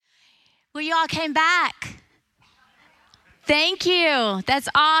Well, you all came back. Thank you. That's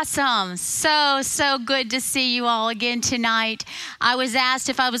awesome. So good to see you all again tonight. I was asked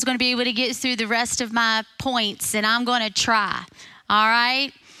if I was going to be able to get through the rest of my points, and I'm going to try. All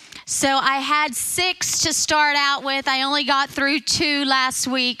right? So I had 6 to start out with. I only got through 2 last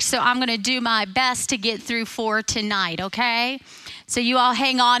week, so I'm going to do my best to get through 4 tonight, okay? So you all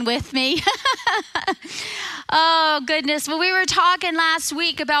hang on with me. Oh, goodness. Well, we were talking last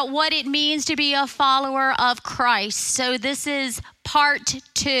week about what it means to be a follower of Christ. So this is part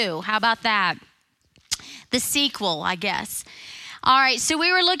 2. How about that? The sequel, I guess. All right, so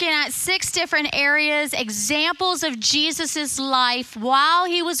we were looking at 6 different areas, examples of Jesus's life while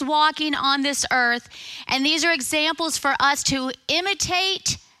he was walking on this earth. And these are examples for us to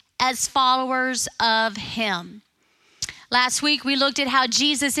imitate as followers of him. Last week, we looked at how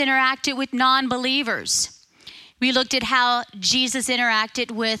Jesus interacted with non-believers. We looked at how Jesus interacted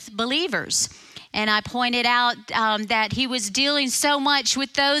with believers. And I pointed out that he was dealing so much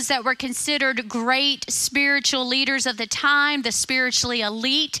with those that were considered great spiritual leaders of the time, the spiritually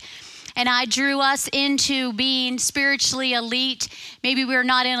elite. And I drew us into being spiritually elite. Maybe we're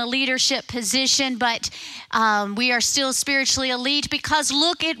not in a leadership position, but we are still spiritually elite because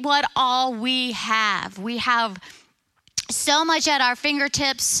look at what all we have. We have so much at our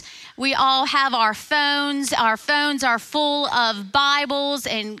fingertips. We all have our phones. Our phones are full of Bibles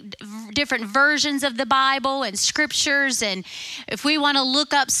and different versions of the Bible and scriptures. And if we want to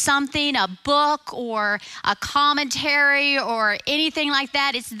look up something, a book or a commentary or anything like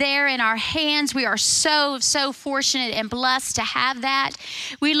that, it's there in our hands. We are so fortunate and blessed to have that.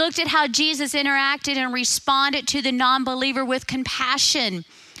 We looked at how Jesus interacted and responded to the non-believer with compassion.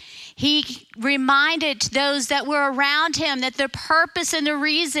 He reminded those that were around him that the purpose and the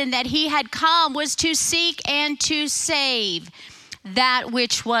reason that he had come was to seek and to save that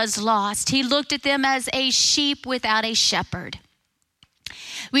which was lost. He looked at them as a sheep without a shepherd.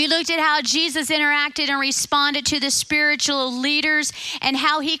 We looked at how Jesus interacted and responded to the spiritual leaders and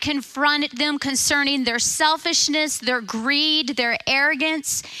how he confronted them concerning their selfishness, their greed, their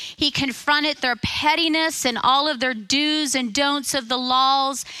arrogance. He confronted their pettiness and all of their do's and don'ts of the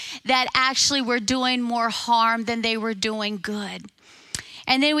laws that actually were doing more harm than they were doing good.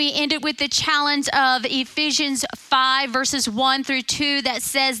 And then we ended with the challenge of Ephesians 5 verses 1 through 2 that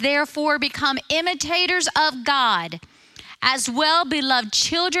says, therefore become imitators of God as well, beloved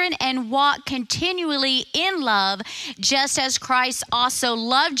children, and walk continually in love, just as Christ also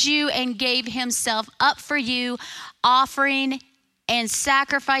loved you and gave himself up for you, offering and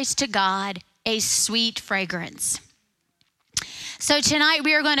sacrifice to God a sweet fragrance. So tonight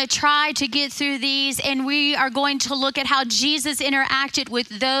we are going to try to get through these, and we are going to look at how Jesus interacted with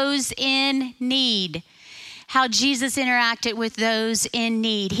those in need. How Jesus interacted with those in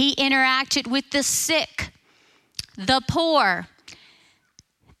need. He interacted with the sick, the poor,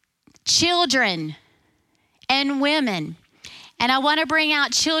 children, and women. And I want to bring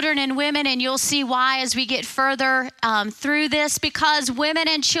out children and women, and you'll see why as we get further through this, because women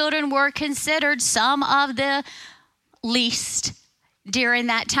and children were considered some of the least during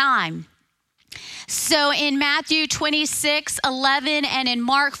that time. So in Matthew 26:11 and in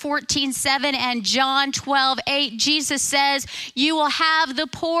Mark 14:7 and John 12:8, Jesus says, you will have the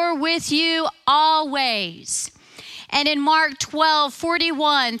poor with you always. And in Mark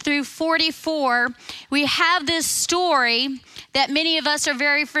 12:41 through 44, we have this story that many of us are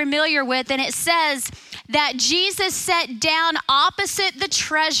very familiar with. And it says that Jesus sat down opposite the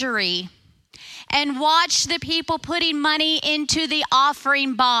treasury and watched the people putting money into the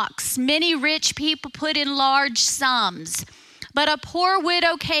offering box. Many rich people put in large sums. But a poor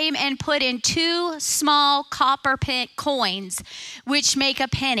widow came and put in 2 small copper coins, which make a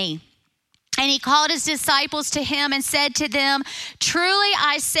penny. And he called his disciples to him and said to them, truly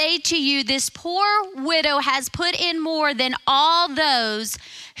I say to you, this poor widow has put in more than all those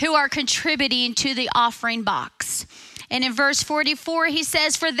who are contributing to the offering box. And in verse 44, he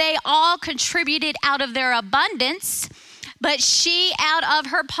says, for they all contributed out of their abundance, but she out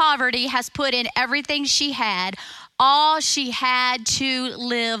of her poverty has put in everything she had, all she had to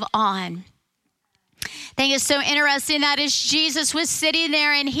live on. I think it's so interesting that as Jesus was sitting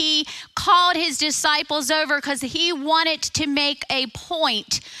there and he called his disciples over because he wanted to make a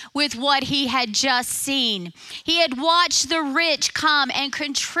point with what he had just seen. He had watched the rich come and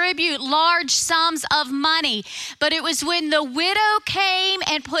contribute large sums of money, but it was when the widow came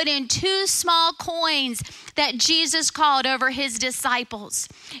and put in 2 small coins that Jesus called over his disciples.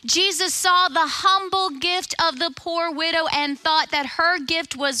 Jesus saw the humble gift of the poor widow and thought that her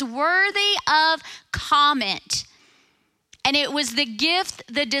gift was worthy of comment. And it was the gift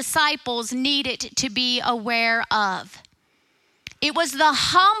the disciples needed to be aware of. It was the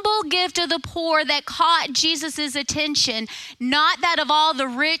humble gift of the poor that caught Jesus' attention, not that of all the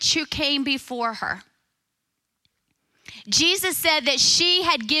rich who came before her. Jesus said that she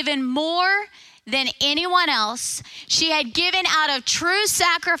had given more than anyone else. She had given out of true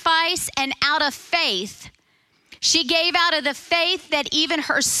sacrifice and out of faith. She gave out of the faith that even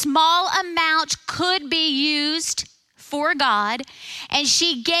her small amount could be used for God. And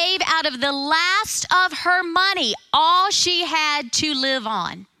she gave out of the last of her money, all she had to live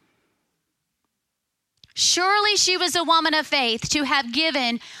on. Surely she was a woman of faith to have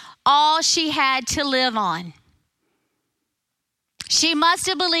given all she had to live on. She must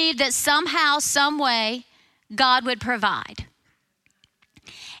have believed that somehow, some way, God would provide.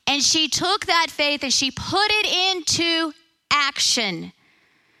 And she took that faith and she put it into action.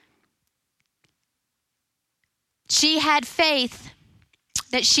 She had faith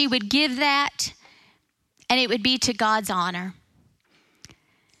that she would give that and it would be to God's honor.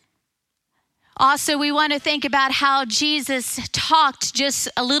 Also, we want to think about how Jesus talked just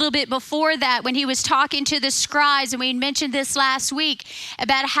a little bit before that when he was talking to the scribes, and we mentioned this last week,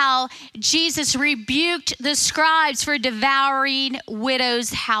 about how Jesus rebuked the scribes for devouring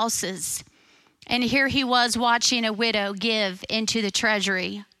widows' houses. And here he was watching a widow give into the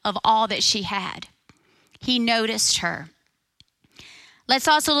treasury of all that she had. He noticed her. Let's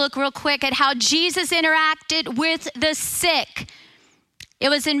also look real quick at how Jesus interacted with the sick. It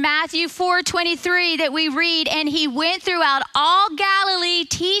was in Matthew 4:23 that we read, and he went throughout all Galilee,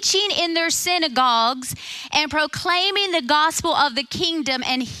 teaching in their synagogues and proclaiming the gospel of the kingdom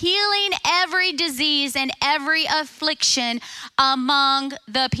and healing every disease and every affliction among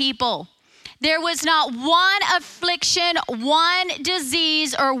the people. There was not one affliction, one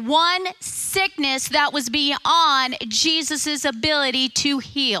disease, or one sickness that was beyond Jesus' ability to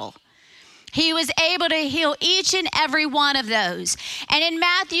heal. He was able to heal each and every one of those. And in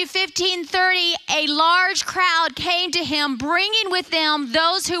Matthew 15:30, a large crowd came to him, bringing with them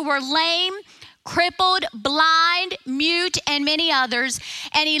those who were lame, crippled, blind, mute, and many others.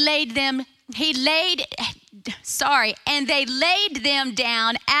 And they laid them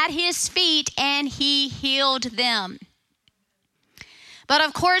down at his feet, and he healed them. But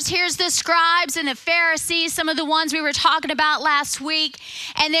of course, here's the scribes and the Pharisees, some of the ones we were talking about last week,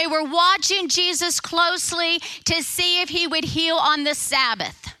 and they were watching Jesus closely to see if he would heal on the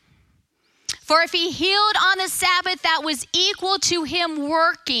Sabbath. For if he healed on the Sabbath, that was equal to him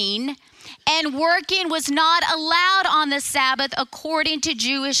working, and working was not allowed on the Sabbath according to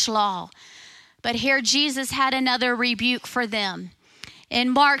Jewish law. But here Jesus had another rebuke for them. In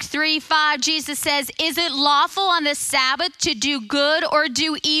Mark 3:5, Jesus says, "Is it lawful on the Sabbath to do good or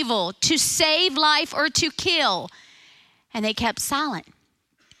do evil, to save life or to kill?" And they kept silent.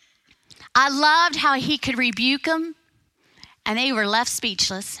 I loved how he could rebuke them, and they were left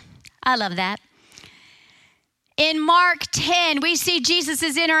speechless. I love that. In Mark 10, we see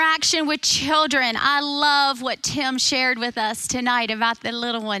Jesus' interaction with children. I love what Tim shared with us tonight about the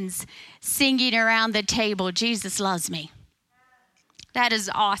little ones singing around the table, "Jesus loves me." That is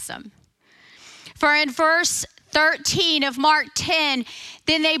awesome. For in verse 13 of Mark 10,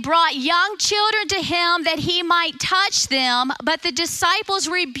 then they brought young children to him that he might touch them, but the disciples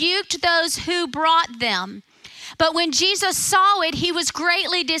rebuked those who brought them. But when Jesus saw it, he was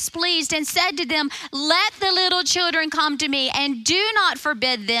greatly displeased and said to them, "Let the little children come to me, and do not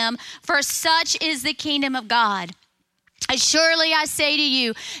forbid them, for such is the kingdom of God. Surely I say to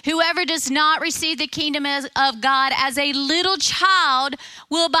you, whoever does not receive the kingdom of God as a little child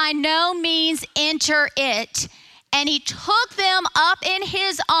will by no means enter it." And he took them up in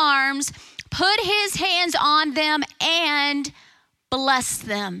his arms, put his hands on them, and blessed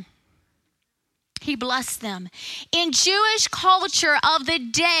them. He blessed them. In Jewish culture of the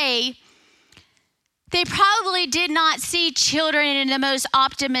day, they probably did not see children in the most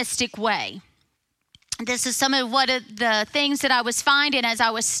optimistic way. This is some of the things that I was finding as I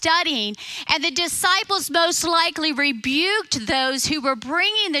was studying. And the disciples most likely rebuked those who were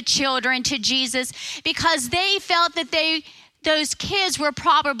bringing the children to Jesus because they felt that those kids were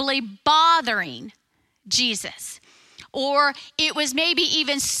probably bothering Jesus. Or it was maybe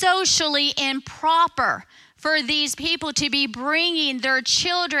even socially improper for these people to be bringing their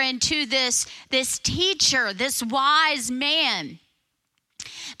children to this teacher, this wise man.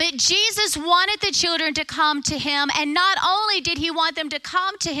 But Jesus wanted the children to come to him, and not only did he want them to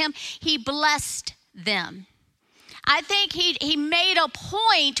come to him, he blessed them. I think he made a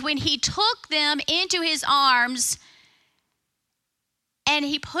point when he took them into his arms and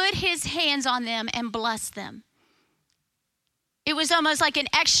he put his hands on them and blessed them. It was almost like an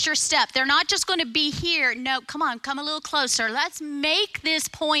extra step. They're not just going to be here. No, come on, come a little closer. Let's make this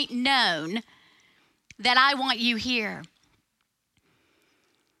point known that I want you here.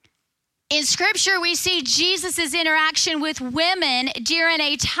 In Scripture, we see Jesus' interaction with women during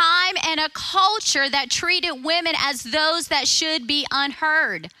a time and a culture that treated women as those that should be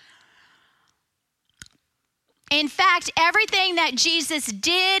unheard. In fact, everything that Jesus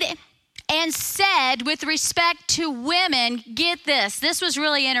did and said with respect to women, get this was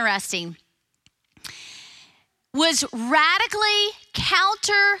really interesting, was radically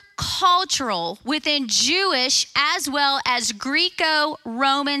countercultural within Jewish as well as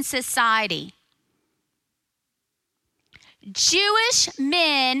Greco-Roman society. Jewish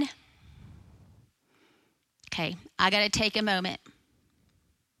men, okay, I got to take a moment.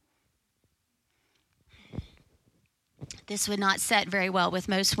 This would not set very well with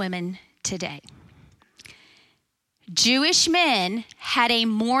most women today. Jewish men had a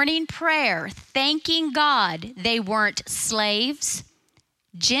morning prayer thanking God they weren't slaves,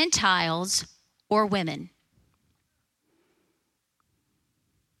 Gentiles, or women.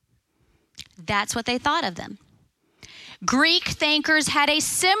 That's what they thought of them. Greek thinkers had a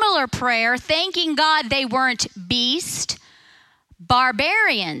similar prayer thanking God they weren't beasts,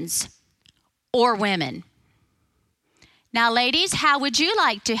 barbarians, or women. Now, ladies, how would you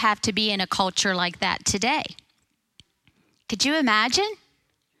like to have to be in a culture like that today? Could you imagine?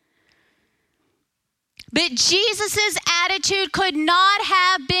 But Jesus' attitude could not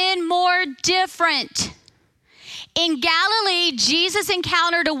have been more different. In Galilee, Jesus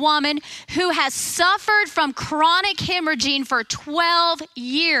encountered a woman who has suffered from chronic hemorrhaging for 12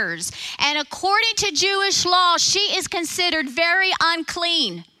 years. And according to Jewish law, she is considered very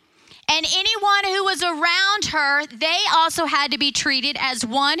unclean. And anyone who was around her, they also had to be treated as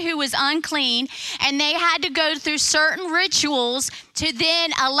one who was unclean. And they had to go through certain rituals to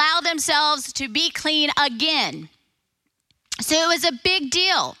then allow themselves to be clean again. So it was a big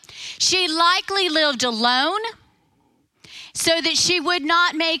deal. She likely lived alone so that she would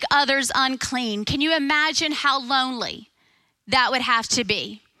not make others unclean. Can you imagine how lonely that would have to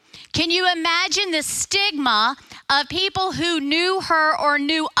be? Can you imagine the stigma of people who knew her or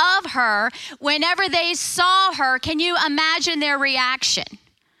knew of her whenever they saw her? Can you imagine their reaction?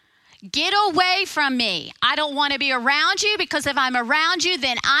 Get away from me. I don't want to be around you, because if I'm around you,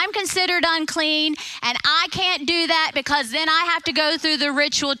 then I'm considered unclean, and I can't do that because then I have to go through the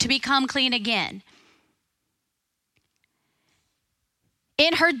ritual to become clean again.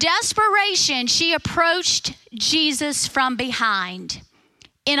 In her desperation, she approached Jesus from behind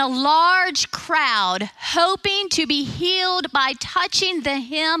in a large crowd, hoping to be healed by touching the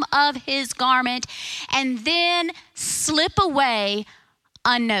hem of his garment and then slip away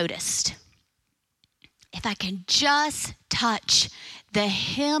unnoticed. If I can just touch the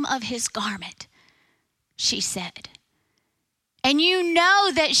hem of his garment, she said. And you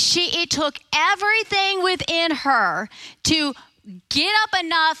know that it took everything within her to get up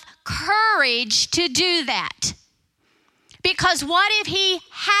enough courage to do that. Because what if he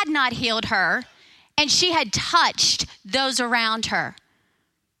had not healed her and she had touched those around her?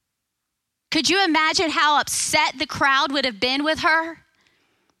 Could you imagine how upset the crowd would have been with her?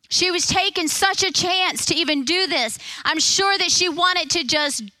 She was taking such a chance to even do this. I'm sure that she wanted to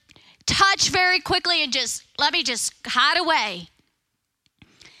just touch very quickly and let me hide away.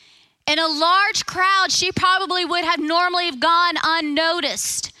 In a large crowd, she probably would have normally gone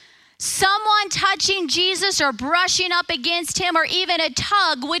unnoticed. Someone touching Jesus or brushing up against him or even a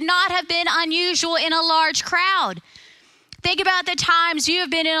tug would not have been unusual in a large crowd. Think about the times you have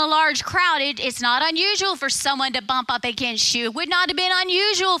been in a large crowd. It's not unusual for someone to bump up against you. It would not have been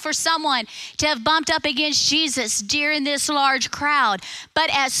unusual for someone to have bumped up against Jesus during this large crowd. But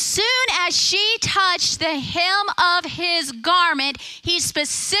as soon as she touched the hem of his garment, he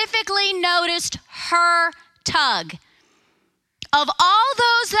specifically noticed her tug. Of all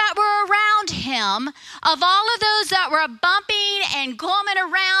those that were around him, of all of those that were bumping and coming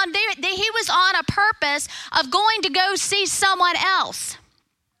around, he was on a purpose of going to go see someone else.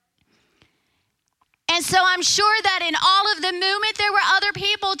 And so I'm sure that in all of the movement, there were other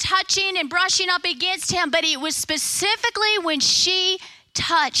people touching and brushing up against him, but it was specifically when she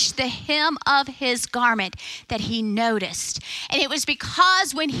touched the hem of his garment that he noticed. And it was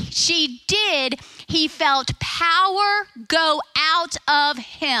because when she did, he felt power go out of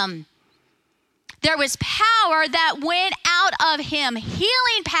him. There was power that went out of him,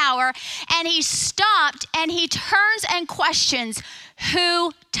 healing power, and he stopped and he turns and questions,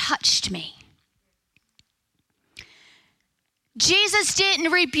 "Who touched me?" Jesus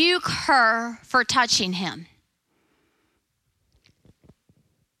didn't rebuke her for touching him.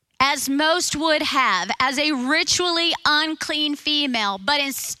 as most would have, as a ritually unclean female, but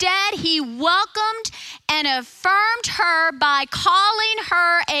instead he welcomed and affirmed her by calling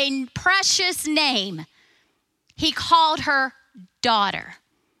her a precious name. He called her daughter.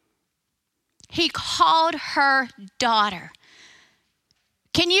 He called her daughter.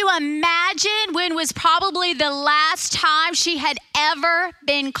 Can you imagine when was probably the last time she had ever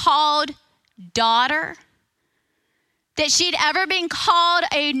been called daughter? That she'd ever been called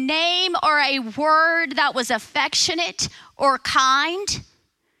a name or a word that was affectionate or kind?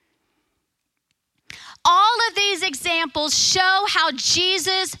 All of these examples show how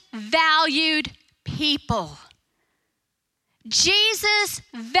Jesus valued people. Jesus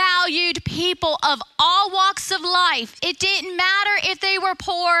valued people of all walks of life. It didn't matter if they were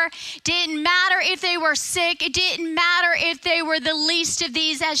poor, didn't matter if they were sick, it didn't matter if they were the least of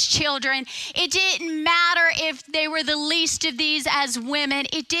these as children, it didn't matter if they were the least of these as women,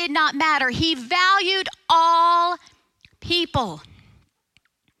 it did not matter. He valued all people.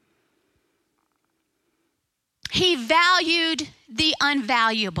 He valued the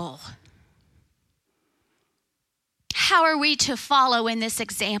unvaluable. How are we to follow in this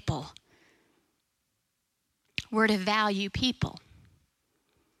example? We're to value people.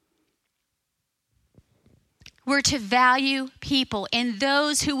 We're to value people in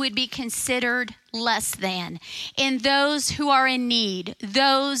those who would be considered less than, in those who are in need,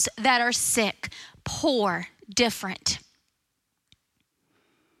 those that are sick, poor, different.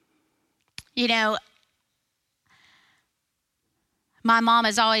 You know, my mom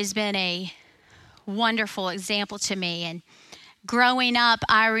has always been a wonderful example to me. And growing up,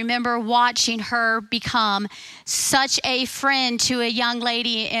 I remember watching her become such a friend to a young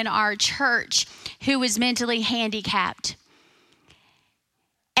lady in our church who was mentally handicapped.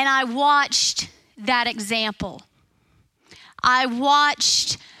 And I watched that example. I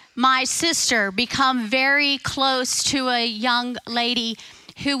watched my sister become very close to a young lady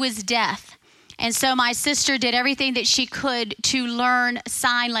who was deaf. And so my sister did everything that she could to learn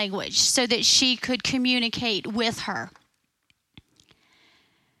sign language so that she could communicate with her.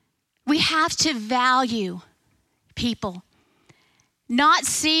 We have to value people, not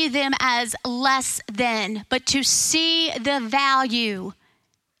see them as less than, but to see the value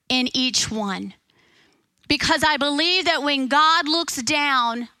in each one. Because I believe that when God looks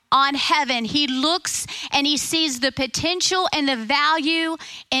down on heaven, he looks and he sees the potential and the value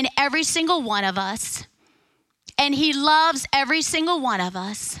in every single one of us. And he loves every single one of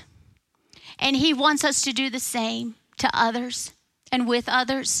us. And he wants us to do the same to others and with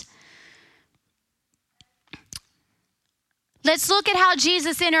others. Let's look at how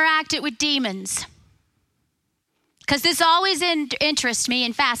Jesus interacted with demons, because this always interests me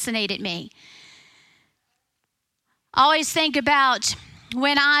and fascinated me. I always think about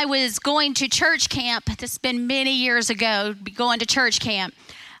when I was going to church camp. This has been many years ago, going to church camp.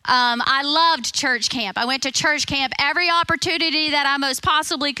 I loved church camp. I went to church camp every opportunity that I most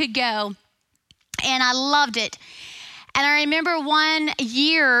possibly could go, and I loved it. And I remember one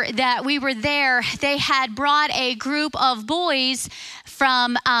year that we were there, they had brought a group of boys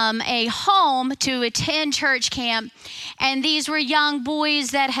from a home to attend church camp. And these were young boys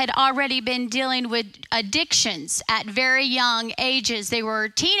that had already been dealing with addictions at very young ages. They were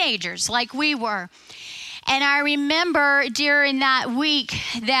teenagers like we were. And I remember during that week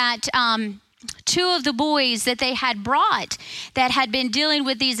that two of the boys that they had brought that had been dealing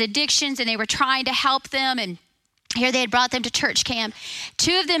with these addictions, and they were trying to help them, and here they had brought them to church camp.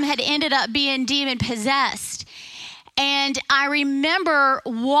 Two of them had ended up being demon possessed. And I remember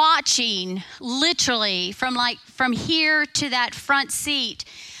watching literally from here to that front seat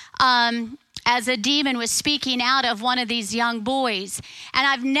as a demon was speaking out of one of these young boys. And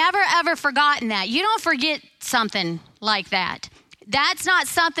I've never, ever forgotten that. You don't forget something like that. That's not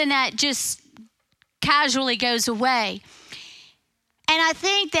something that just casually goes away. And I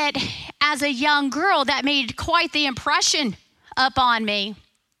think that as a young girl, that made quite the impression upon me.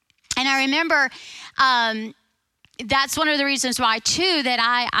 And I remember that's one of the reasons why, too,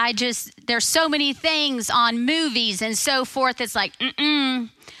 that I just, there's so many things on movies and so forth. It's like,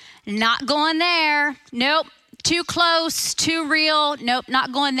 not going there. Nope, too close, too real. Nope,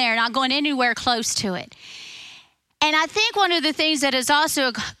 not going there, not going anywhere close to it. And I think one of the things that has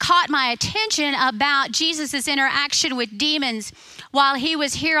also caught my attention about Jesus' interaction with demons while he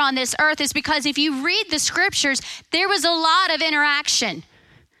was here on this earth is because if you read the scriptures, there was a lot of interaction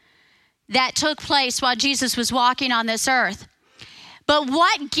that took place while Jesus was walking on this earth. But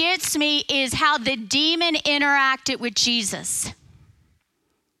what gets me is how the demon interacted with Jesus.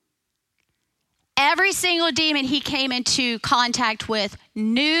 Every single demon he came into contact with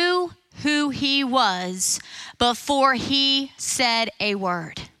knew who he was before he said a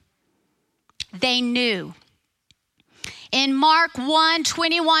word. They knew. In Mark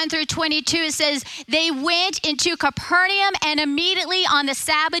 1:21-22, it says, they went into Capernaum, and immediately on the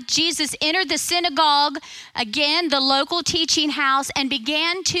Sabbath, Jesus entered the synagogue, again, the local teaching house, and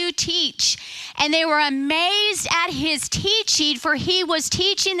began to teach. And they were amazed at his teaching, for he was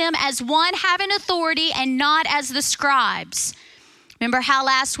teaching them as one having authority and not as the scribes. Remember how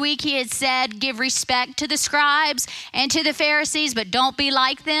last week he had said, give respect to the scribes and to the Pharisees, but don't be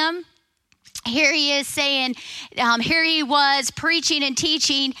like them? Here he is saying, here he was preaching and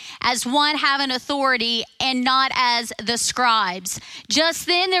teaching as one having authority and not as the scribes. Just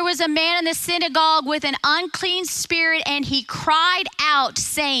then there was a man in the synagogue with an unclean spirit, and he cried out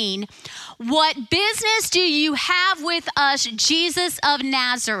saying, what business do you have with us, Jesus of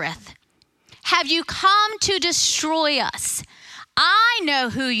Nazareth? Have you come to destroy us? I know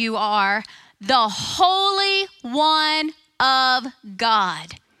who you are, the Holy One of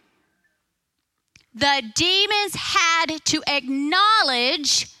God. The demons had to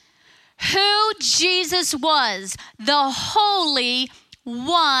acknowledge who Jesus was, the Holy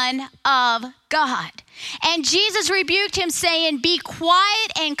One of God. And Jesus rebuked him, saying, be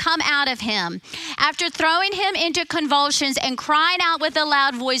quiet and come out of him. After throwing him into convulsions and crying out with a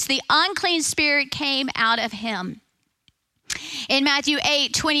loud voice, the unclean spirit came out of him. In Matthew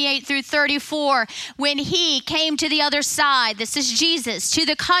 8:28-34, when he came to the other side, this is Jesus, to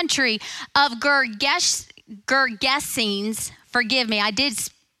the country of Gergesenes, forgive me, I did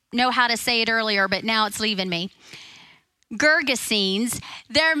know how to say it earlier, but now it's leaving me. Gergesenes,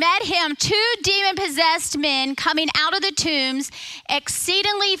 there met him 2 demon-possessed men coming out of the tombs,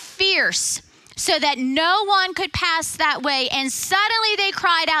 exceedingly fierce, so that no one could pass that way. And suddenly they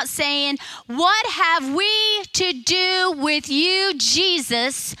cried out, saying, what have we to do with you,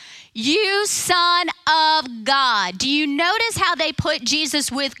 Jesus, you Son of God? Do you notice how they put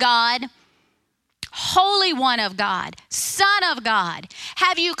Jesus with God? Holy One of God, Son of God.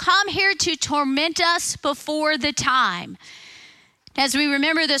 Have you come here to torment us before the time? As we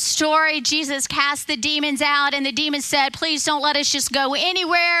remember the story, Jesus cast the demons out, and the demons said, please don't let us just go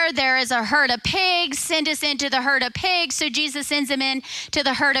anywhere. There is a herd of pigs. Send us into the herd of pigs. So Jesus sends them in to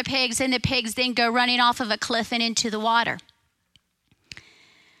the herd of pigs, and the pigs then go running off of a cliff and into the water.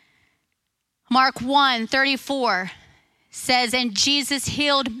 Mark 1:34 says, and Jesus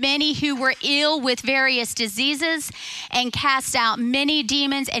healed many who were ill with various diseases and cast out many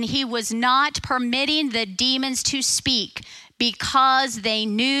demons, and he was not permitting the demons to speak, because they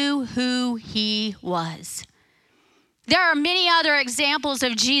knew who he was. There are many other examples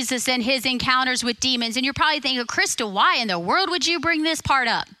of Jesus and his encounters with demons. And you're probably thinking, Krista, why in the world would you bring this part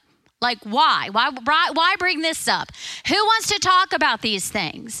up? Like, why? Why bring this up? Who wants to talk about these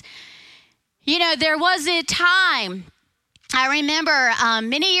things? You know, there was a time, I remember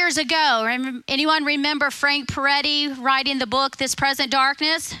many years ago, anyone remember Frank Peretti writing the book, This Present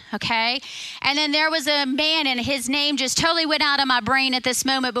Darkness? Okay. And then there was a man, and his name just totally went out of my brain at this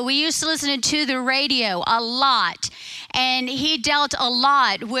moment, but we used to listen to the radio a lot, and he dealt a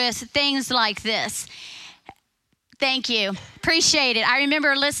lot with things like this. Thank you. Appreciate it. I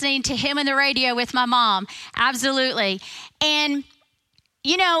remember listening to him on the radio with my mom. Absolutely. And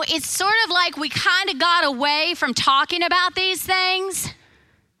you know, it's sort of like we kind of got away from talking about these things.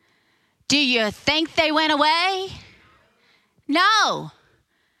 Do you think they went away? No.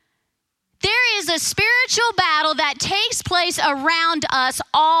 There is a spiritual battle that takes place around us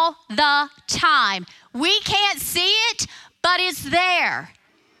all the time. We can't see it, but it's there.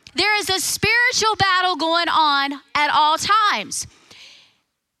 There is a spiritual battle going on at all times.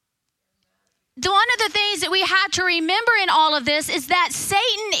 One of the things that we have to remember in all of this is that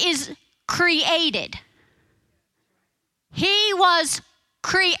Satan is created. He was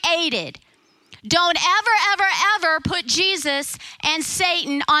created. Don't ever put Jesus and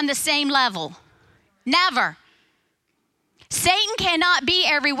Satan on the same level. Never. Satan cannot be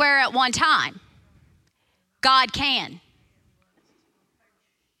everywhere at one time. God can.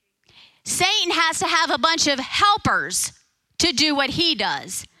 Satan has to have a bunch of helpers to do what he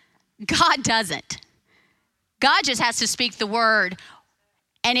does. God doesn't. God just has to speak the word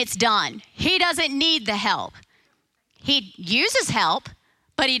and it's done. He doesn't need the help. He uses help,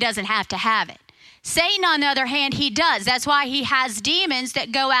 but he doesn't have to have it. Satan, on the other hand, he does. That's why he has demons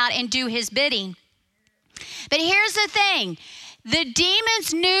that go out and do his bidding. But here's the thing. The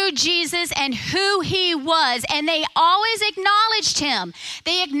demons knew Jesus and who he was, and they always acknowledged him.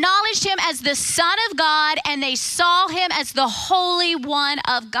 They acknowledged him as the Son of God, and they saw him as the Holy One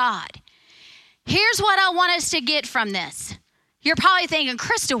of God. Here's what I want us to get from this. You're probably thinking,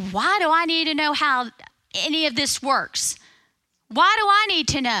 Krista, why do I need to know how any of this works? Why do I need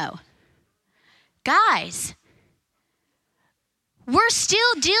to know? Guys, we're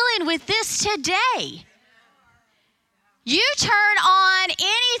still dealing with this today. You turn on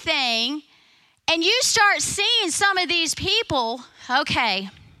anything and you start seeing some of these people. Okay,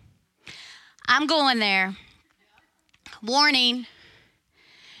 I'm going there. Warning.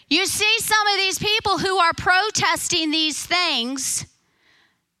 You see some of these people who are protesting these things.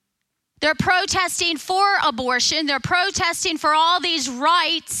 They're protesting for abortion. They're protesting for all these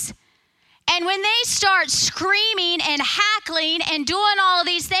rights. And when they start screaming and hackling and doing all of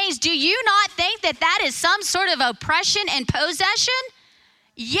these things, do you not think that that is some sort of oppression and possession?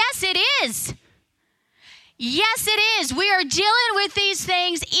 Yes, it is. Yes, it is. We are dealing with these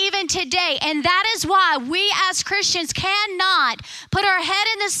things even today. And that is why we as Christians cannot put our head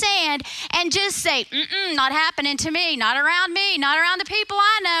in the sand and just say, not happening to me, not around me, not around the people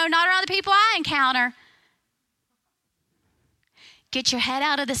I know, not around the people I encounter. Get your head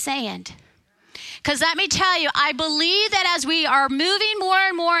out of the sand. Because let me tell you, I believe that as we are moving more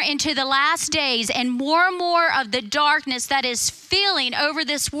and more into the last days and more of the darkness that is filling over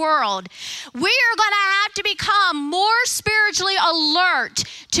this world, we are going to have to become more spiritually alert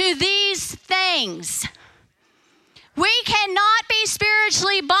to these things. We cannot be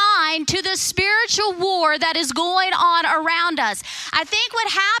spiritually blind to the spiritual war that is going on around us. I think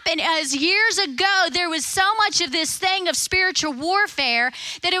what happened is years ago, there was so much of this thing of spiritual warfare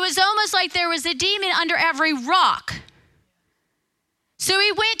that it was almost like there was a demon under every rock. So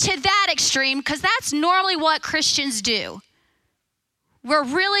we went to that extreme because that's normally what Christians do. We're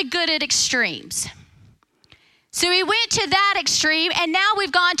really good at extremes. So we went to that extreme, and now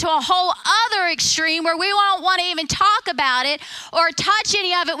we've gone to a whole other extreme where we don't want to even talk about it or touch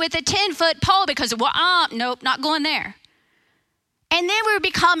any of it with a 10-foot pole because, nope, not going there. And then we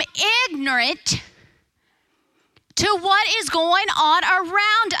become ignorant to what is going on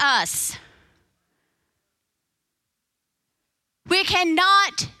around us. We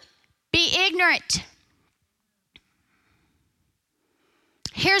cannot be ignorant.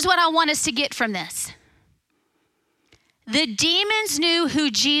 Here's what I want us to get from this. The demons knew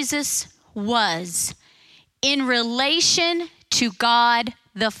who Jesus was in relation to God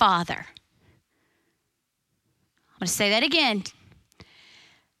the Father. I'm going to say that again.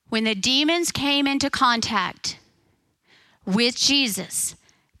 When the demons came into contact with Jesus,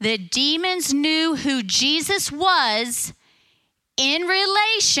 the demons knew who Jesus was in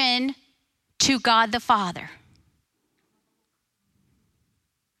relation to God the Father.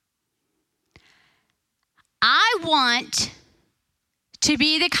 I want to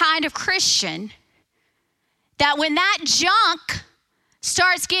be the kind of Christian that when that junk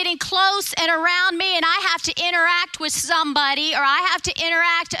starts getting close and around me and I have to interact with somebody, or I have to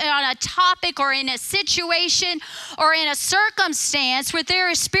interact on a topic or in a situation or in a circumstance where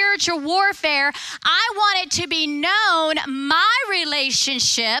there is spiritual warfare, I want it to be known my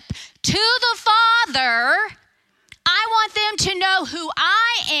relationship to the Father. I want them to know who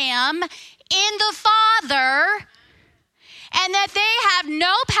I am in the Father, and that they have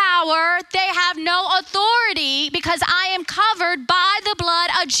no power, they have no authority, because I am covered by the blood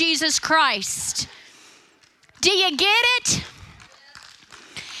of Jesus Christ. Do you get it?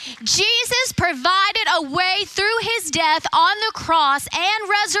 Jesus provided a way through his death on the cross and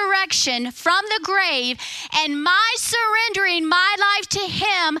resurrection from the grave, and my surrendering my life to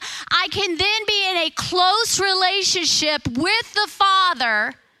him, I can then be in a close relationship with the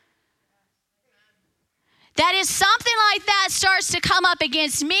Father. That is something like that starts to come up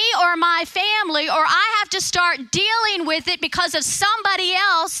against me or my family, or I have to start dealing with it because of somebody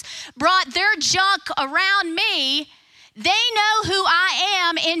else brought their junk around me. They know who I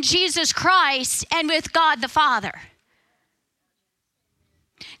am in Jesus Christ and with God the Father.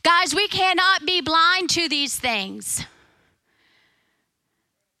 Guys, we cannot be blind to these things.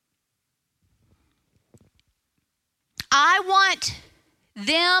 I want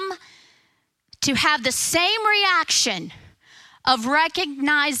them to have the same reaction of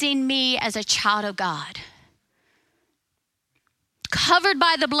recognizing me as a child of God. Covered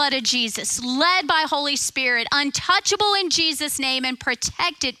by the blood of Jesus, led by Holy Spirit, untouchable in Jesus' name, and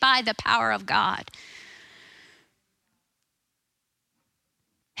protected by the power of God.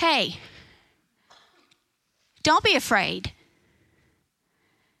 Hey, don't be afraid.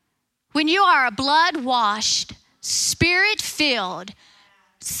 When you are a blood-washed, spirit-filled,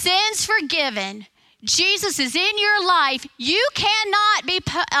 sins forgiven, Jesus is in your life, you cannot be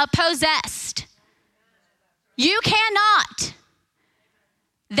possessed. You cannot.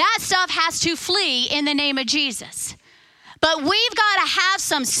 That stuff has to flee in the name of Jesus. But we've got to have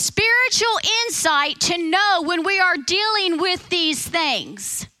some spiritual insight to know when we are dealing with these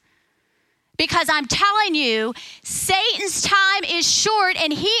things. Because I'm telling you, Satan's time is short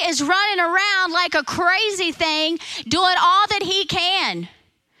and he is running around like a crazy thing, doing all that he can.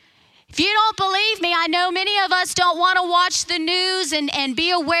 If you don't believe me, I know many of us don't want to watch the news and be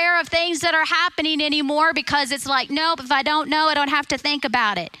aware of things that are happening anymore because it's like, nope, if I don't know, I don't have to think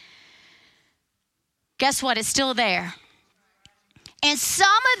about it. Guess what? It's still there. And some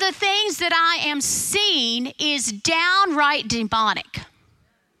of the things that I am seeing is downright demonic.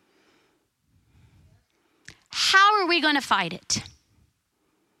 How are we going to fight it?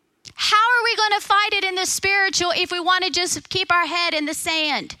 How are we going to fight it in the spiritual if we want to just keep our head in the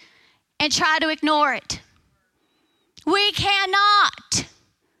sand and try to ignore it? We cannot.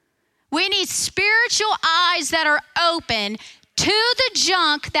 We need spiritual eyes that are open to the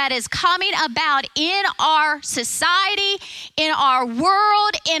junk that is coming about in our society, in our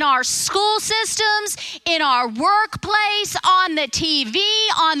world, in our school systems, in our workplace, on the TV,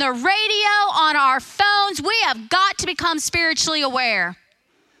 on the radio, on our phones. We have got to become spiritually aware.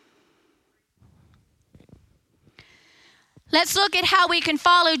 Let's look at how we can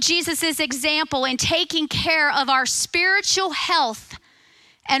follow Jesus' example in taking care of our spiritual health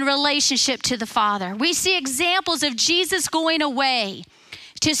and relationship to the Father. We see examples of Jesus going away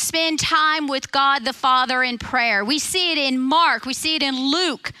to spend time with God the Father in prayer. We see it in Mark. We see it in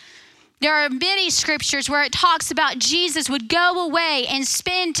Luke. There are many scriptures where it talks about Jesus would go away and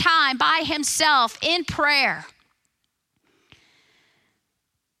spend time by himself in prayer.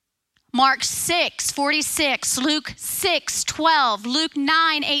 Mark 6:46, Luke 6:12, Luke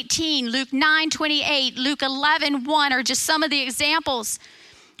 9:18, Luke 9:28, Luke 11:1 are just some of the examples.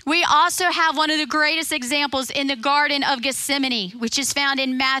 We also have one of the greatest examples in the Garden of Gethsemane, which is found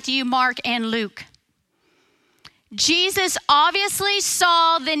in Matthew, Mark, and Luke. Jesus obviously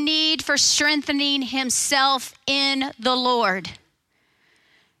saw the need for strengthening himself in the Lord.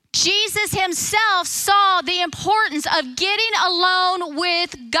 Jesus himself saw the importance of getting alone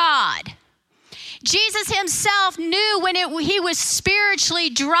with God. Jesus himself knew when he was spiritually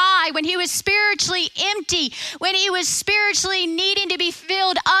dry, when he was spiritually empty, when he was spiritually needing to be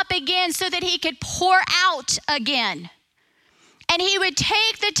filled up again so that he could pour out again. And he would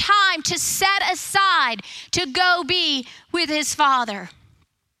take the time to set aside to go be with his Father.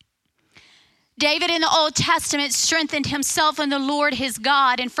 David in the Old Testament strengthened himself in the Lord his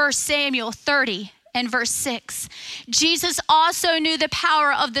God in 1 Samuel 30 and verse 6. Jesus also knew the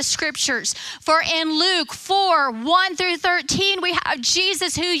power of the scriptures. For in Luke 4:1-13, we have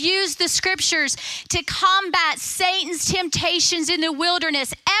Jesus who used the scriptures to combat Satan's temptations in the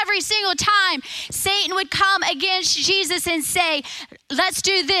wilderness. Every single time Satan would come against Jesus and say, let's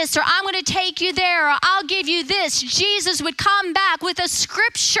do this, or I'm going to take you there, or I'll give you this, Jesus would come back with a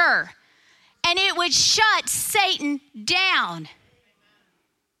scripture and it would shut Satan down.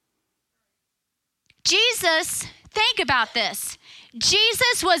 Jesus, think about this.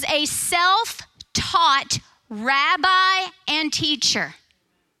 Jesus was a self-taught rabbi and teacher.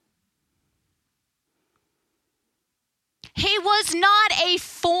 He was not a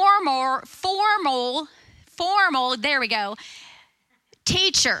formal,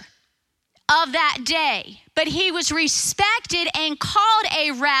 teacher of that day, but he was respected and called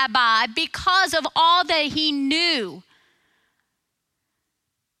a rabbi because of all that he knew.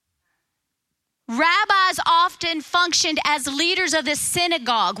 Rabbis often functioned as leaders of the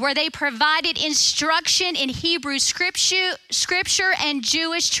synagogue, where they provided instruction in Hebrew scripture and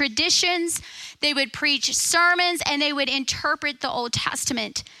Jewish traditions. They would preach sermons and they would interpret the Old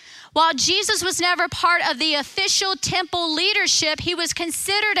Testament. While Jesus was never part of the official temple leadership, he was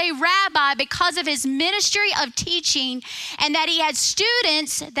considered a rabbi because of his ministry of teaching and that he had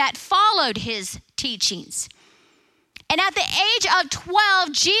students that followed his teachings. And at the age of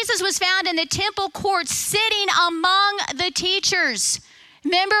 12, Jesus was found in the temple courts sitting among the teachers.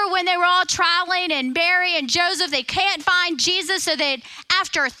 Remember when they were all traveling and Mary and Joseph, they can't find Jesus. So that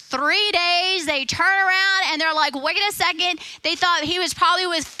after 3 days, they turn around and they're like, wait a second. They thought he was probably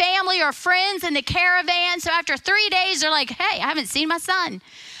with family or friends in the caravan. So after 3 days, they're like, hey, I haven't seen my son.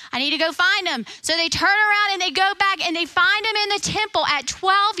 I need to go find him. So they turn around and they go back and they find him in the temple at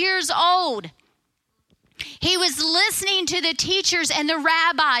 12 years old. He was listening to the teachers and the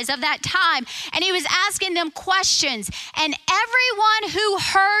rabbis of that time, and he was asking them questions. And everyone who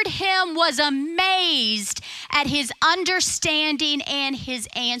heard him was amazed at his understanding and his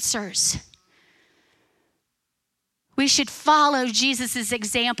answers. We should follow Jesus'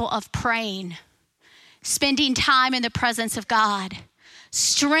 example of praying, spending time in the presence of God,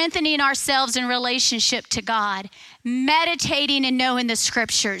 strengthening ourselves in relationship to God, meditating and knowing the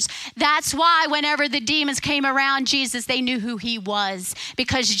scriptures. That's why whenever the demons came around Jesus, they knew who he was,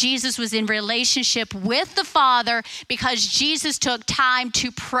 because Jesus was in relationship with the Father, because Jesus took time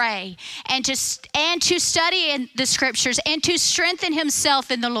to pray and to study in the scriptures and to strengthen himself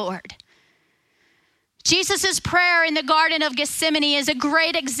in the Lord. Jesus' prayer in the Garden of Gethsemane is a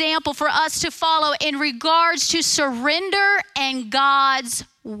great example for us to follow in regards to surrender and God's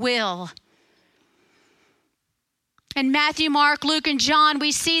will. In Matthew, Mark, Luke, and John,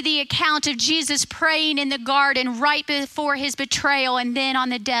 we see the account of Jesus praying in the garden right before his betrayal and then on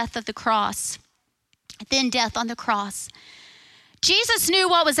the death of the cross. Then death on the cross. Jesus knew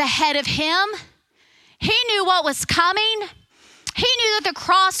what was ahead of him. He knew what was coming. He knew that the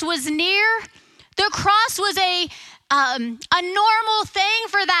cross was near. The cross was a normal thing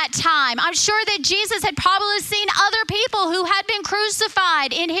for that time. I'm sure that Jesus had probably seen other people who had been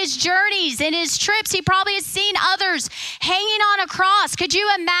crucified in his journeys, in his trips. He probably had seen others hanging on a cross. Could you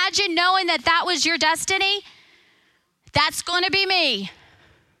imagine knowing that that was your destiny? That's going to be me.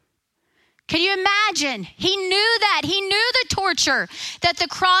 Can you imagine? He knew that. He knew the torture that the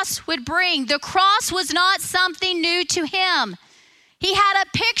cross would bring. The cross was not something new to him. He had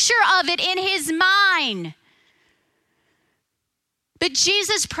a picture of it in his mind. But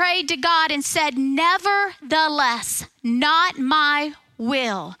Jesus prayed to God and said, "Nevertheless, not my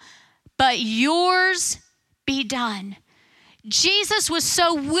will, but yours be done." Jesus was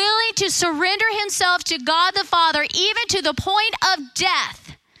so willing to surrender himself to God the Father, even to the point of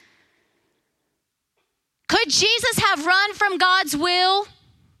death. Could Jesus have run from God's will?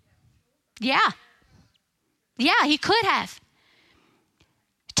 Yeah, he could have.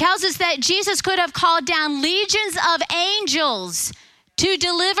 Tells us that Jesus could have called down legions of angels to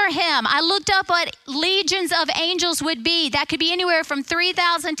deliver him. I looked up what legions of angels would be. That could be anywhere from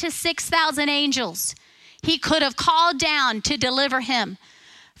 3,000 to 6,000 angels. He could have called down to deliver him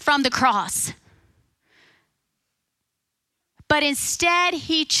from the cross. But instead,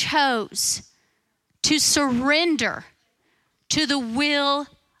 he chose to surrender to the will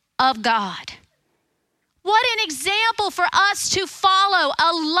of God. What an example for us to follow,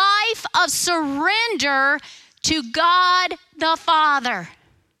 a life of surrender to God the Father.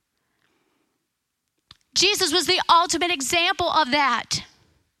 Jesus was the ultimate example of that.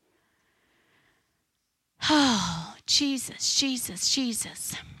 Oh, Jesus, Jesus,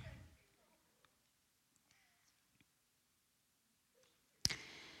 Jesus.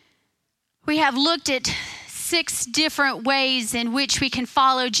 We have looked at 6 different ways in which we can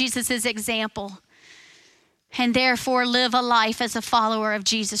follow Jesus' example and therefore live a life as a follower of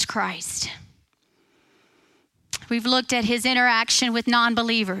Jesus Christ. We've looked at his interaction with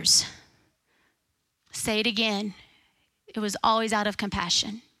non-believers. Say it again. It was always out of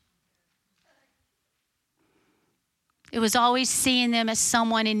compassion. It was always seeing them as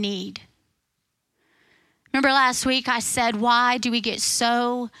someone in need. Remember last week I said, why do we get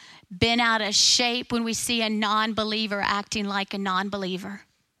so bent out of shape when we see a non-believer acting like a non-believer?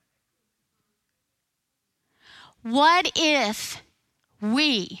 What if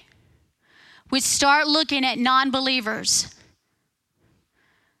we would start looking at non-believers,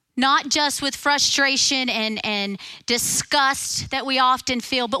 not just with frustration and disgust that we often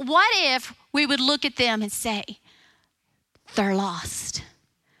feel, but what if we would look at them and say, they're lost.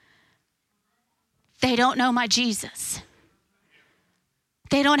 They don't know my Jesus.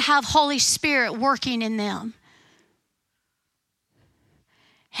 They don't have Holy Spirit working in them.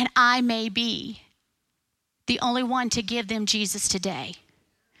 And I may be the only one to give them Jesus today.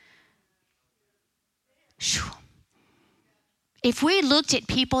 If we looked at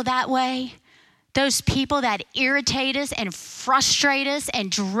people that way, those people that irritate us and frustrate us and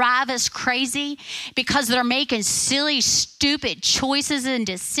drive us crazy because they're making silly, stupid choices and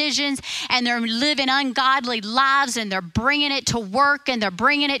decisions, and they're living ungodly lives, and they're bringing it to work, and they're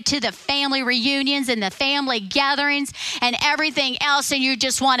bringing it to the family reunions and the family gatherings and everything else, and you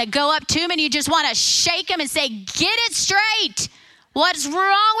just want to go up to them and you just want to shake them and say, get it straight. What's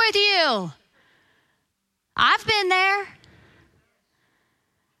wrong with you? I've been there.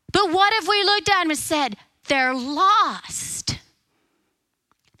 But what if we looked at them and said, they're lost.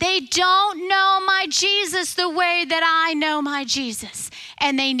 They don't know my Jesus the way that I know my Jesus,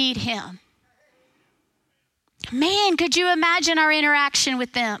 and they need him. Man, could you imagine our interaction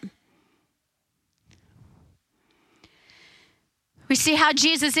with them? We see how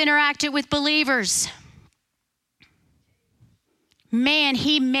Jesus interacted with believers. Man,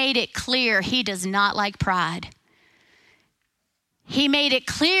 he made it clear he does not like pride. He made it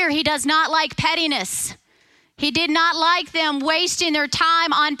clear he does not like pettiness. He did not like them wasting their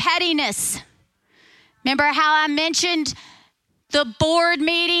time on pettiness. Remember how I mentioned the board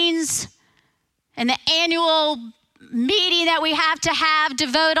meetings and the annual meeting that we have to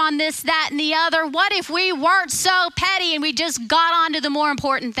vote on this, that, and the other? What if we weren't so petty and we just got on to the more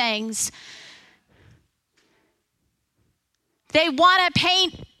important things? They want to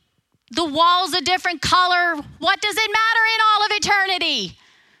paint the walls a different color. What does it matter in all of eternity?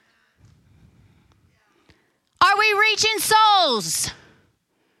 Are we reaching souls?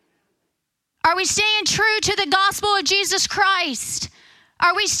 Are we staying true to the gospel of Jesus Christ?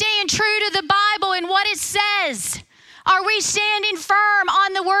 Are we staying true to the Bible and what it says? Are we standing firm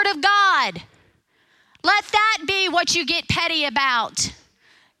on the Word of God? Let that be what you get petty about,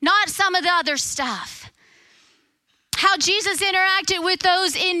 not some of the other stuff. How Jesus interacted with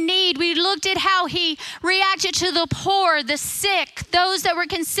those in need. We looked at how he reacted to the poor, the sick, those that were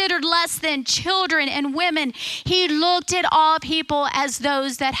considered less than, children and women. He looked at all people as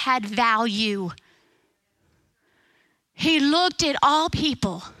those that had value. He looked at all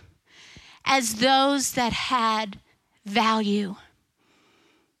people as those that had value.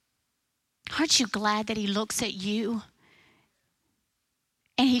 Aren't you glad that he looks at you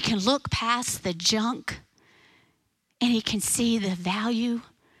and he can look past the junk and he can see the value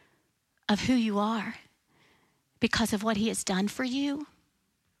of who you are because of what he has done for you?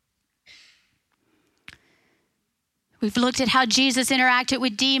 We've looked at how Jesus interacted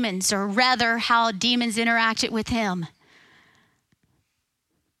with demons, or rather how demons interacted with him.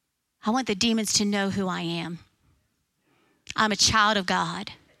 I want the demons to know who I am. I'm a child of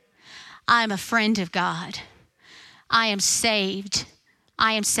God. I'm a friend of God. I am saved.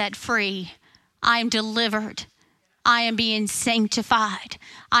 I am set free. I am delivered. I am being sanctified.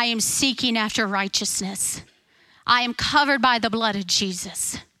 I am seeking after righteousness. I am covered by the blood of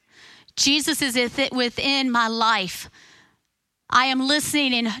Jesus. Jesus is within my life. I am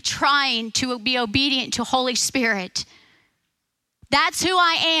listening and trying to be obedient to Holy Spirit. That's who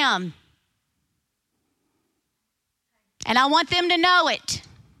I am. And I want them to know it.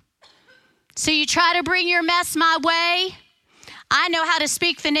 So you try to bring your mess my way, I know how to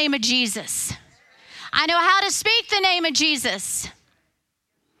speak the name of Jesus. I know how to speak the name of Jesus.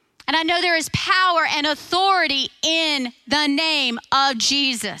 And I know there is power and authority in the name of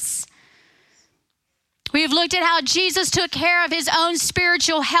Jesus. We've looked at how Jesus took care of his own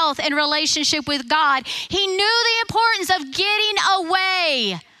spiritual health and relationship with God. He knew the importance of getting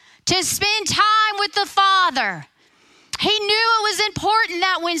away to spend time with the Father. He knew it was important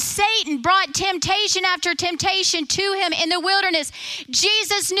that when Satan brought temptation after temptation to him in the wilderness,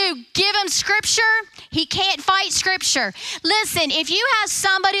 Jesus knew, give him scripture. He can't fight scripture. Listen, if you have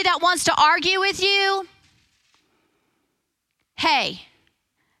somebody that wants to argue with you, hey,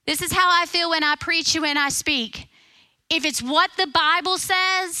 this is how I feel when I preach and when I speak. If it's what the Bible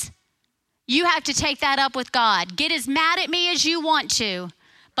says, you have to take that up with God. Get as mad at me as you want to.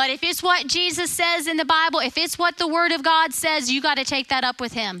 But if it's what Jesus says in the Bible, if it's what the Word of God says, you got to take that up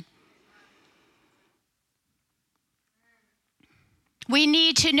with him. We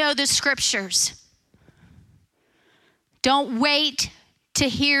need to know the scriptures. Don't wait to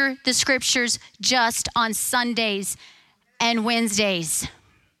hear the scriptures just on Sundays and Wednesdays.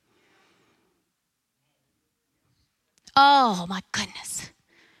 Oh my goodness.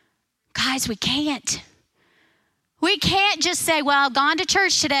 Guys, we can't. We can't just say, well, I've gone to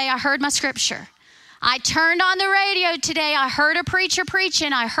church today, I heard my scripture. I turned on the radio today, I heard a preacher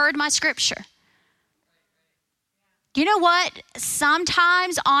preaching, I heard my scripture. You know what?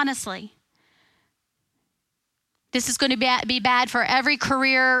 Sometimes, honestly, this is going to be bad for every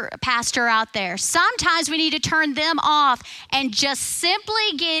career pastor out there. Sometimes we need to turn them off and just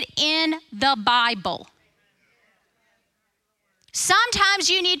simply get in the Bible. Sometimes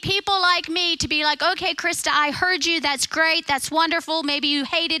you need people like me to be like, okay, Krista, I heard you. That's great. That's wonderful. Maybe you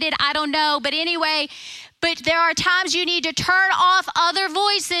hated it. I don't know. But anyway, there are times you need to turn off other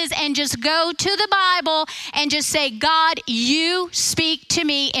voices and just go to the Bible and just say, God, you speak to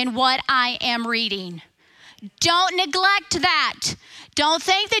me in what I am reading. Don't neglect that. Don't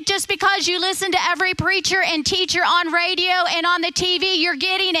think that just because you listen to every preacher and teacher on radio and on the TV, you're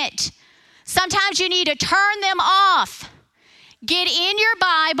getting it. Sometimes you need to turn them off. Get in your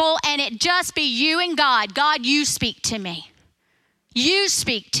Bible and it just be you and God. God, you speak to me. You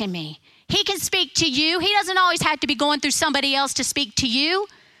speak to me. He can speak to you. He doesn't always have to be going through somebody else to speak to you.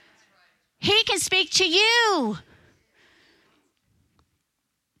 He can speak to you.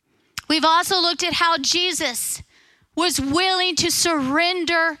 We've also looked at how Jesus was willing to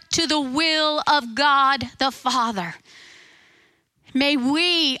surrender to the will of God the Father. May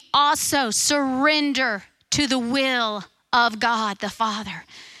we also surrender to the will of God the Father.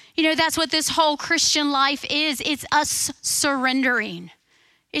 You know, that's what this whole Christian life is. It's us surrendering.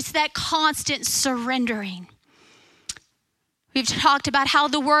 It's that constant surrendering. We've talked about how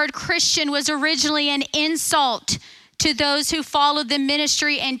the word Christian was originally an insult to those who followed the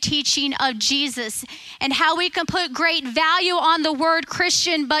ministry and teaching of Jesus, and how we can put great value on the word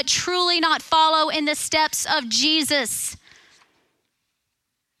Christian but truly not follow in the steps of Jesus.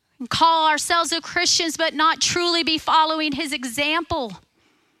 And call ourselves Christians but not truly be following his example.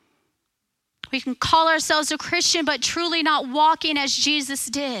 We can call ourselves a Christian but truly not walking as Jesus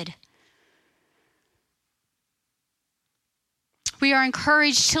did. We are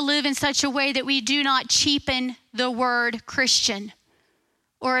encouraged to live in such a way that we do not cheapen the word Christian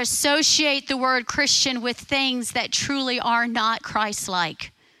or associate the word Christian with things that truly are not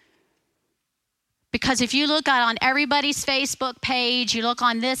Christ-like. Because if you look on everybody's Facebook page, you look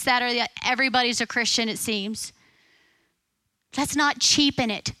on this, that, or that, everybody's a Christian, it seems. Let's not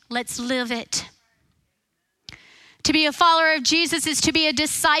cheapen it. Let's live it. To be a follower of Jesus is to be a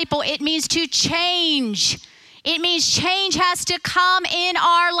disciple. It means to change. It means change has to come in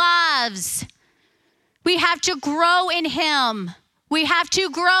our lives. We have to grow in him. We have to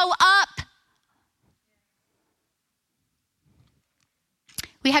grow up.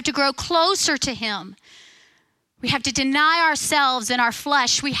 We have to grow closer to him. We have to deny ourselves and our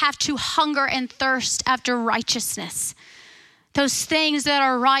flesh. We have to hunger and thirst after righteousness. Those things that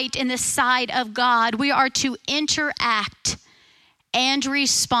are right in the sight of God. We are to interact and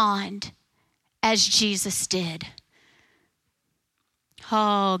respond as Jesus did.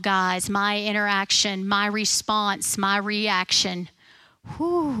 Oh, guys, my interaction, my response, my reaction.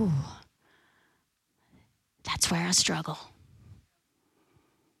 Whew. That's where I struggle.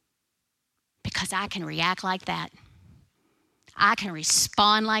 Because I can react like that. I can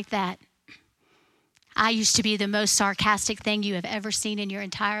respond like that. I used to be the most sarcastic thing you have ever seen in your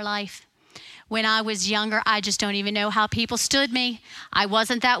entire life. When I was younger, I just don't even know how people stood me. I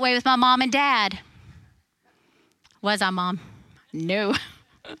wasn't that way with my mom and dad. Was I, Mom? No.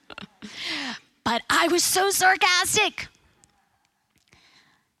 But I was so sarcastic.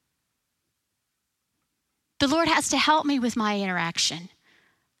 The Lord has to help me with my interaction,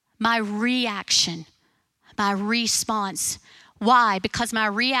 my reaction, my response. Why? Because my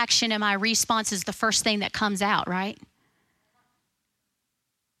reaction and my response is the first thing that comes out, right?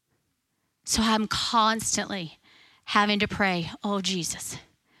 So I'm constantly having to pray, oh, Jesus,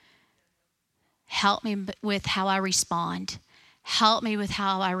 help me with how I respond. Help me with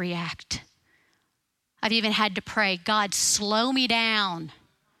how I react. I've even had to pray, God, slow me down.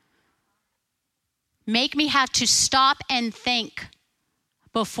 Make me have to stop and think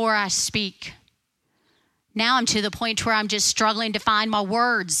before I speak. Now I'm to the point where I'm just struggling to find my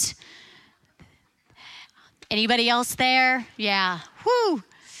words. Anybody else there? Yeah. Whoo.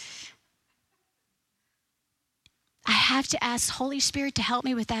 I have to ask Holy Spirit to help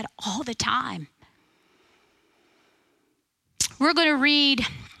me with that all the time. We're going to read,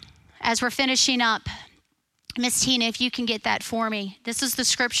 as we're finishing up, Miss Tina, if you can get that for me. This is the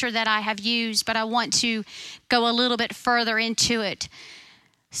scripture that I have used, but I want to go a little bit further into it.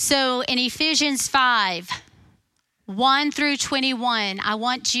 So in Ephesians 5, 1 through 21, I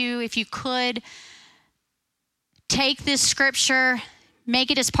want you, if you could, take this scripture, make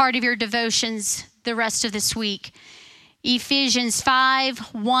it as part of your devotions the rest of this week. Ephesians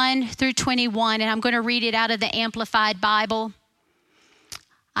 5, 1 through 21, and I'm going to read it out of the Amplified Bible.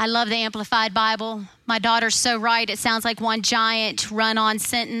 I love the Amplified Bible. My daughter's so right. It sounds like one giant run-on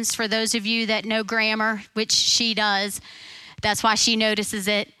sentence for those of you that know grammar, which she does. That's why she notices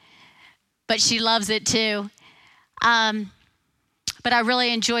it, but she loves it too. But I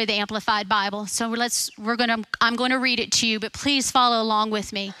really enjoy the Amplified Bible. So I'm going to read it to you, but please follow along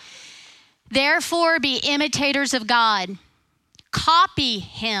with me. Therefore, be imitators of God. Copy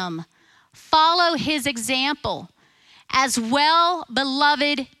him. Follow his example. As well,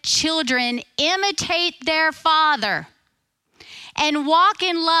 beloved children, imitate their father and walk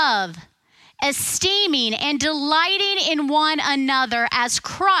in love, esteeming and delighting in one another as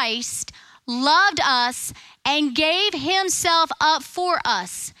Christ loved us and gave himself up for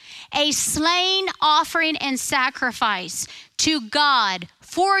us, a slain offering and sacrifice to God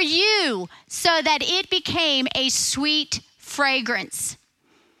for you, so that it became a sweet fragrance.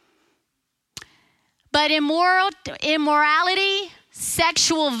 But immorality,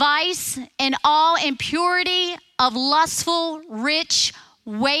 sexual vice, and all impurity of lustful, rich,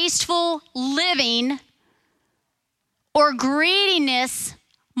 wasteful living or greediness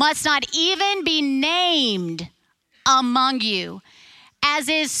must not even be named among you, as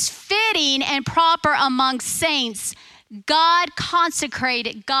is fitting and proper among saints, God's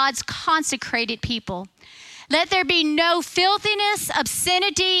consecrated people. Let there be no filthiness,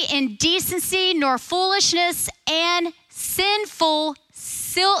 obscenity, indecency, nor foolishness, and sinful,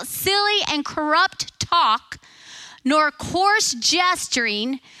 silly, and corrupt talk, nor coarse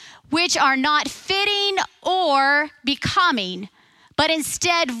gesturing, which are not fitting or becoming, but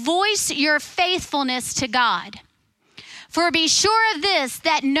instead voice your faithfulness to God. For be sure of this,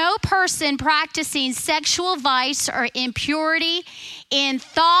 that no person practicing sexual vice or impurity in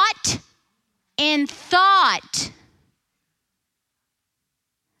thought,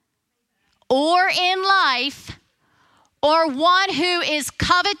 or in life, or one who is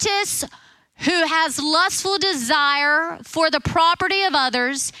covetous, who has lustful desire for the property of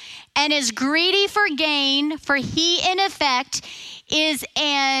others, and is greedy for gain, for he in effect is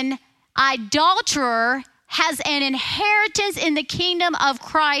an adulterer, has an inheritance in the kingdom of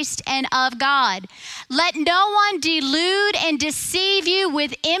Christ and of God. Let no one delude and deceive you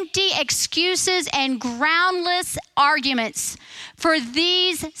with empty excuses and groundless arguments for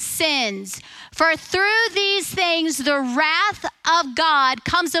these sins. For through these things the wrath of God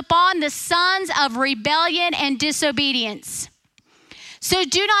comes upon the sons of rebellion and disobedience. So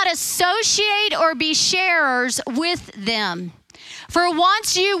do not associate or be sharers with them. For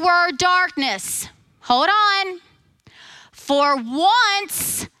once you were darkness. Hold on. For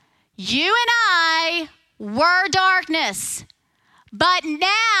once you and I were darkness, but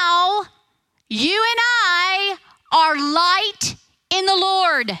now you and I are light in the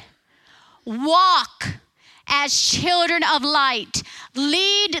Lord. Walk as children of light.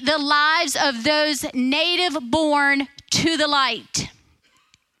 Lead the lives of those native born to the light.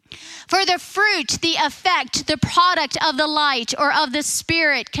 For the fruit, the effect, the product of the light or of the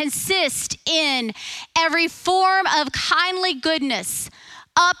Spirit consists in every form of kindly goodness,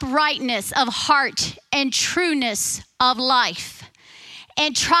 uprightness of heart, and trueness of life.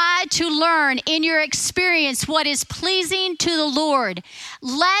 And try to learn in your experience what is pleasing to the Lord.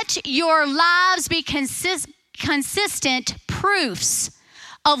 Let your lives be consistent proofs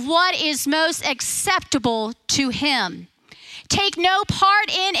of what is most acceptable to Him. Take no part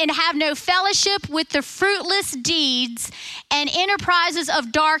in and have no fellowship with the fruitless deeds and enterprises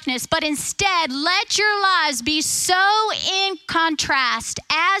of darkness, but instead let your lives be so in contrast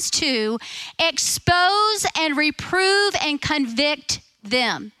as to expose and reprove and convict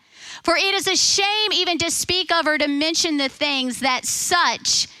them. For it is a shame even to speak of or to mention the things that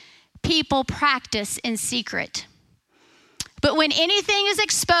such people practice in secret. But when anything is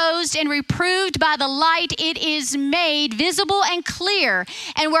exposed and reproved by the light, it is made visible and clear.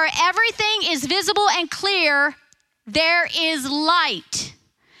 And where everything is visible and clear, there is light.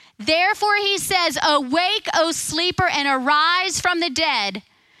 Therefore he says, awake, O sleeper, and arise from the dead,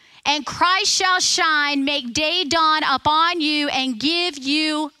 and Christ shall shine, make day dawn upon you, and give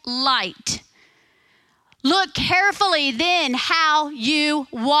you light. Look carefully then how you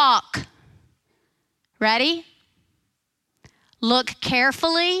walk. Ready? Look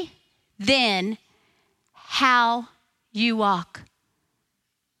carefully then how you walk.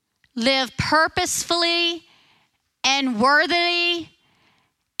 Live purposefully and worthily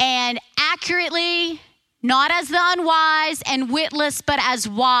and accurately, not as the unwise and witless, but as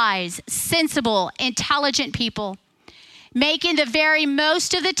wise, sensible, intelligent people, making the very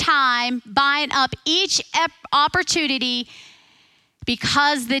most of the time, buying up each opportunity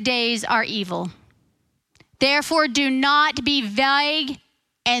because the days are evil. Therefore, do not be vague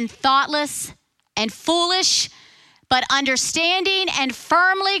and thoughtless and foolish, but understanding and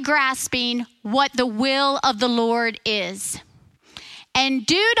firmly grasping what the will of the Lord is. And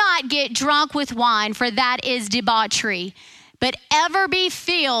do not get drunk with wine, for that is debauchery, but ever be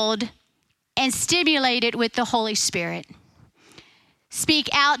filled and stimulated with the Holy Spirit. Speak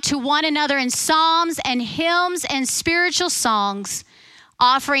out to one another in psalms and hymns and spiritual songs,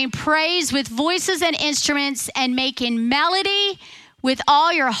 offering praise with voices and instruments, and making melody with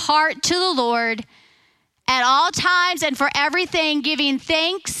all your heart to the Lord, at all times and for everything, giving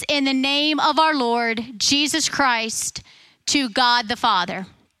thanks in the name of our Lord Jesus Christ to God the Father.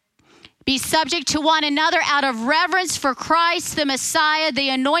 Be subject to one another out of reverence for Christ, the Messiah, the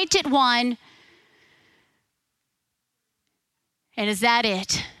Anointed One. And is that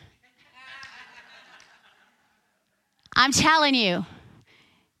it? I'm telling you,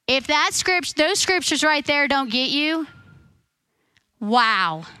 if those scriptures right there don't get you,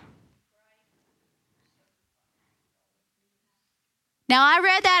 wow. Now, I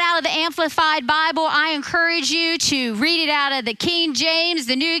read that out of the Amplified Bible. I encourage you to read it out of the King James,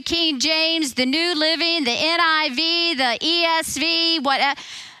 the New King James, the New Living, the NIV, the ESV, whatever.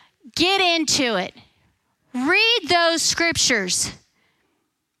 Get into it. Read those scriptures.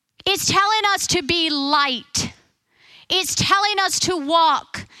 It's telling us to be light. It's telling us to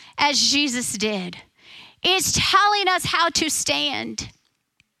walk as Jesus did. It's telling us how to stand.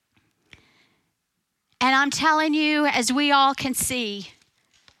 And I'm telling you, as we all can see,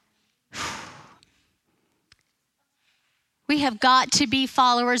 we have got to be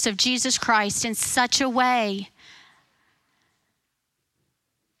followers of Jesus Christ in such a way.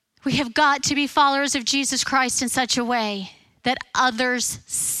 We have got to be followers of Jesus Christ in such a way that others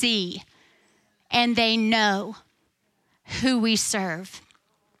see and they know who we serve.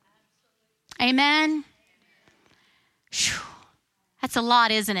 Amen? Whew. That's a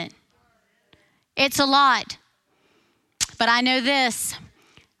lot, isn't it? It's a lot. But I know this.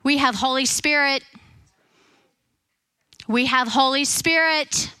 We have Holy Spirit. We have Holy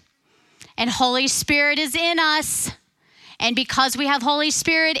Spirit. And Holy Spirit is in us. And because we have Holy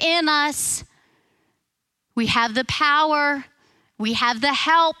Spirit in us, we have the power. We have the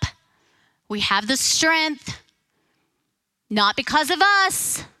help. We have the strength. Not because of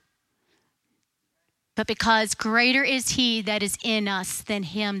us, but because greater is he that is in us than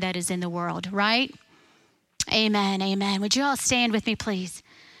him that is in the world, right? Amen, amen. Would you all stand with me, please?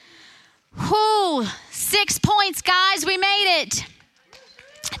 Whoo, 6 points, guys. We made it.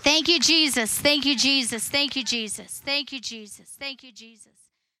 Thank you, Jesus. Thank you, Jesus. Thank you, Jesus. Thank you, Jesus. Thank you, Jesus.